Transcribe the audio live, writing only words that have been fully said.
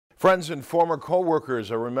Friends and former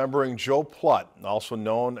co-workers are remembering Joe Plut, also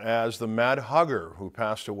known as the Mad Hugger, who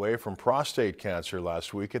passed away from prostate cancer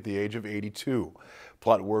last week at the age of 82.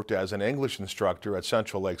 Plut worked as an English instructor at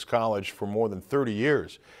Central Lakes College for more than 30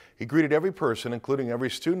 years. He greeted every person, including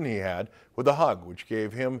every student he had, with a hug, which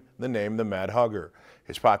gave him the name the Mad Hugger.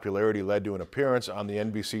 His popularity led to an appearance on the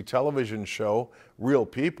NBC television show Real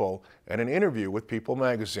People and an interview with People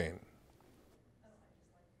magazine.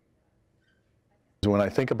 When I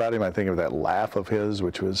think about him, I think of that laugh of his,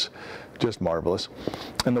 which was just marvelous,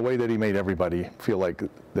 and the way that he made everybody feel like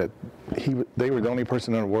that they were the only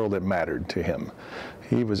person in the world that mattered to him.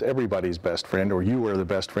 He was everybody's best friend, or you were the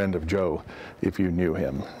best friend of Joe if you knew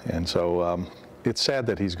him. And so it's sad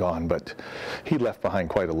that he's gone, but he left behind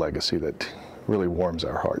quite a legacy that really warms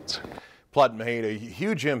our hearts. Plut made a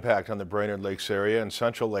huge impact on the Brainerd Lakes area and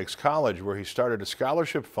Central Lakes College, where he started a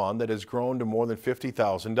scholarship fund that has grown to more than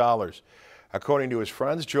 $50,000. According to his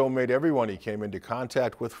friends, Joe made everyone he came into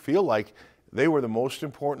contact with feel like they were the most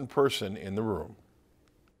important person in the room.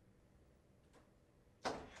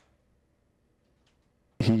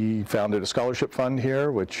 He founded a scholarship fund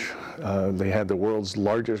here, which they had the world's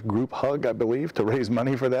largest group hug, I believe, to raise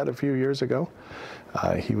money for that a few years ago.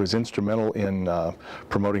 He was instrumental in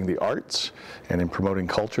promoting the arts and in promoting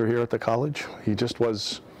culture here at the college. He just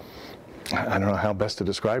was, I don't know how best to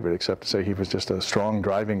describe it, except to say he was just a strong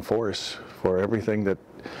driving force for everything that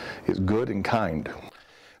is good and kind.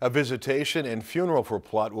 A visitation and funeral for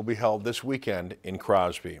Plut will be held this weekend in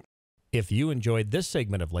Crosby. If you enjoyed this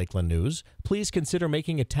segment of Lakeland News, please consider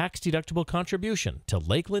making a tax-deductible contribution to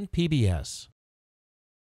Lakeland PBS.